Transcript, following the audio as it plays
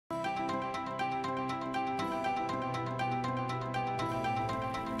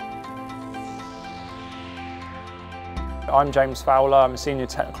I'm James Fowler, I'm a Senior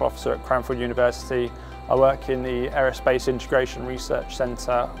Technical Officer at Cranfield University. I work in the Aerospace Integration Research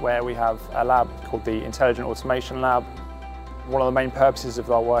Centre where we have a lab called the Intelligent Automation Lab. One of the main purposes of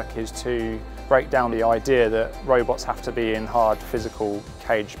our work is to break down the idea that robots have to be in hard physical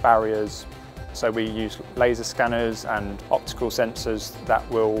cage barriers. So we use laser scanners and optical sensors that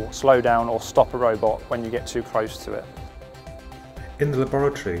will slow down or stop a robot when you get too close to it. In the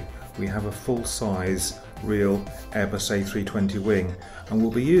laboratory we have a full-size real Airbus A320 wing, and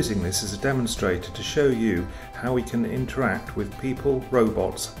we'll be using this as a demonstrator to show you how we can interact with people,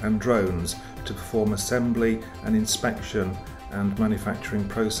 robots and drones to perform assembly and inspection and manufacturing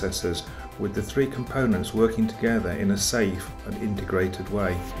processes with the three components working together in a safe and integrated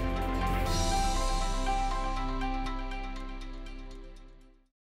way.